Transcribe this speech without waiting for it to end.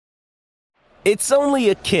It's only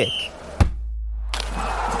a kick.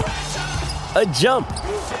 A jump.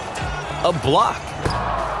 A block.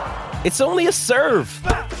 It's only a serve.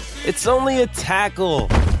 It's only a tackle.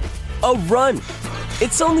 A run.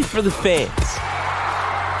 It's only for the fans.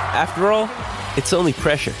 After all, it's only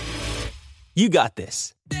pressure. You got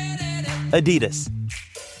this. Adidas.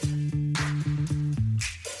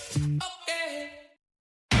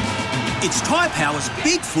 It's Tyre Power's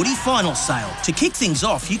Big Footy Final Sale. To kick things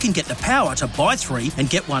off, you can get the power to buy 3 and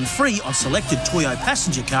get 1 free on selected Toyo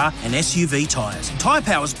passenger car and SUV tyres. Tyre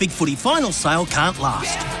Power's Big Footy Final Sale can't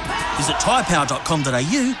last. Visit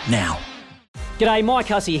tyrepower.com.au now. G'day, Mike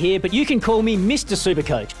Hussey here, but you can call me Mr.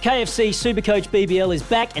 Supercoach. KFC Supercoach BBL is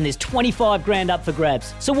back and there's 25 grand up for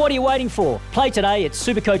grabs. So what are you waiting for? Play today at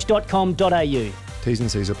supercoach.com.au. T's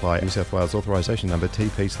and C's apply. New South Wales authorisation number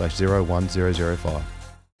TP/01005.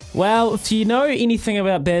 Well, if you know anything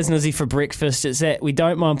about Baz and Izzy for breakfast, it's that we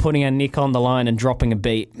don't mind putting our neck on the line and dropping a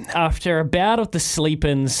beat. After a bout of the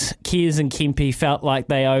sleep-ins, Kez and Kempe felt like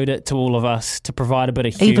they owed it to all of us to provide a bit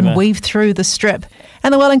of humour. Even weave through the strip.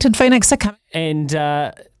 And the Wellington Phoenix are coming. And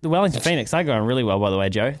the Wellington Phoenix, they're going really well, by the way,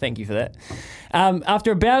 Joe. Thank you for that.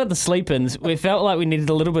 After a bout of the sleep-ins, we felt like we needed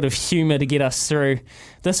a little bit of humour to get us through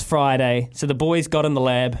this Friday. So the boys got in the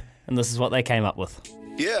lab, and this is what they came up with.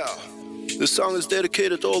 Yeah. This song is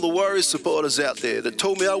dedicated to all the Warriors supporters out there that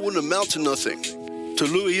told me I wouldn't amount to nothing. To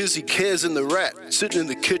Louis, Izzy, Kez, and the Rat, sitting in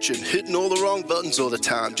the kitchen, hitting all the wrong buttons all the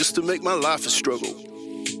time just to make my life a struggle.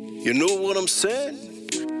 You know what I'm saying?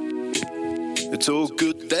 It's all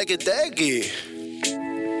good daggy.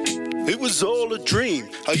 It was all a dream.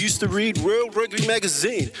 I used to read World Rugby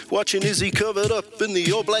magazine, watching Izzy covered up in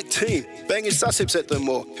the All Black team, banging sassips at them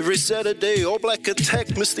all. Every Saturday, All Black attack,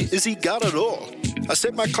 Mr. Izzy got it all. I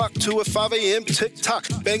set my clock to a 5 a.m. tick-tock,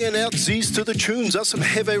 banging out Z's to the tunes of some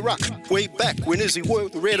heavy rock. Way back when Izzy wore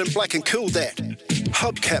the red and black and killed that.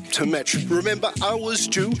 Hubcap to match. Remember, I was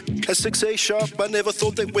due at 6 sharp. I never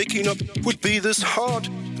thought that waking up would be this hard.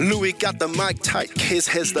 Louis got the mic tight. Kez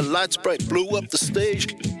has the lights bright. Blew up the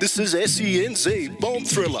stage. This is SENZ, Bomb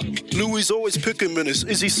Thriller. Louis always picking minutes.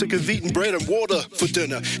 Izzy sick of eating bread and water for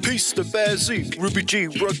dinner. Peace to Bazzy, Ruby G,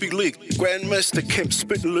 Rugby League. Grandmaster Kemp,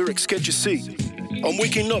 spitting lyrics, can't you see? I'm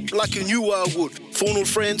waking up like you knew I would. Phone old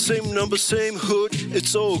friend, same number, same hood.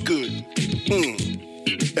 It's all good.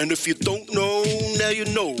 And if you don't know, now you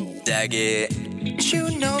know. Dag it. You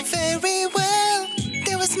know very well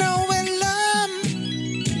there was no alarm,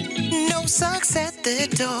 no socks at the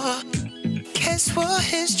door. Guess what?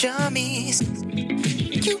 His jammies.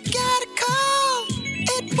 You got a call.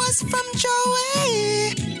 It was from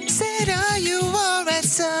Joey. Said, "Are you alright,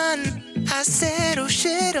 son?" I said, "Oh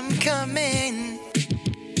shit, I'm coming."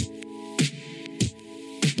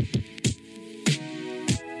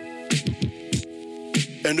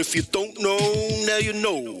 And if you don't know, now you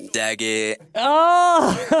know. Dag it.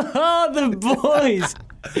 Oh, the boys.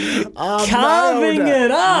 Carving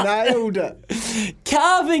it up. Nailed it.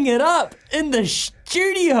 Carving it up in the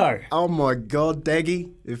studio. Oh my God,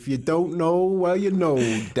 Daggy. If you don't know, well, you know,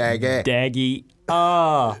 Daggy. Daggy.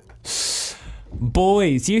 Ah.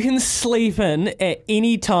 Boys, you can sleep in at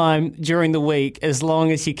any time during the week as long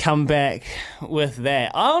as you come back with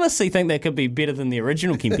that. I honestly think that could be better than the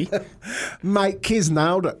original, Kempy. Mate, Kez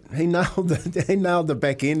nailed it. He nailed the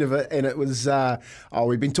back end of it, and it was,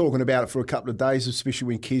 we've been talking about it for a couple of days, especially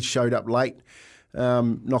when Kez showed up late,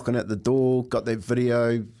 knocking at the door, got that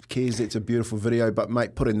video. Kez, it's a beautiful video, but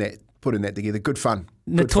mate, putting that together, good fun.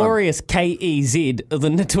 Notorious KEZ, the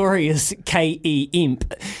notorious KE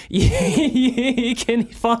Imp. You can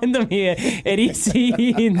find them here at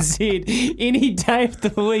SENZ any day of the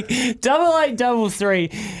week. 8833.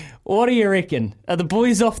 What do you reckon? Are the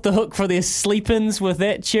boys off the hook for their sleep-ins with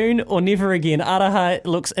that tune, or never again? Araha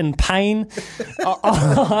looks in pain.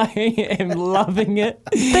 I am loving it.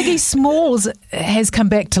 Biggie Smalls has come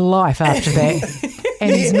back to life after that,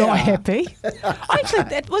 and he's not happy. Actually,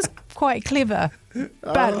 that was quite clever,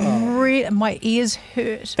 but my ears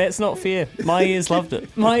hurt. That's not fair. My ears loved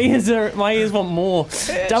it. My ears want more.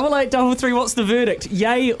 8833. What's the verdict?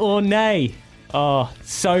 Yay or nay? Oh,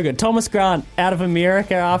 so good. Thomas Grant out of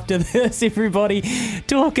America after this, everybody.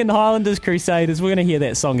 Talking Highlanders Crusaders. We're going to hear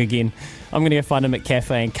that song again. I'm going to go find him at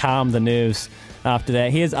Cafe and calm the nerves after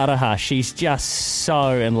that. Here's Araha. She's just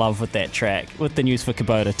so in love with that track, with the news for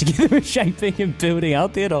Kubota. Together we're shaping and building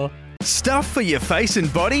out there. Stuff for your face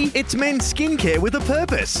and body? It's men's skincare with a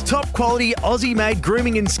purpose. Top quality Aussie-made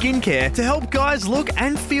grooming and skincare to help guys look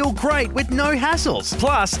and feel great with no hassles.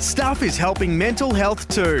 Plus, Stuff is helping mental health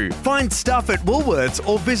too. Find Stuff at Woolworths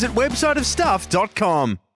or visit websiteofstuff.com.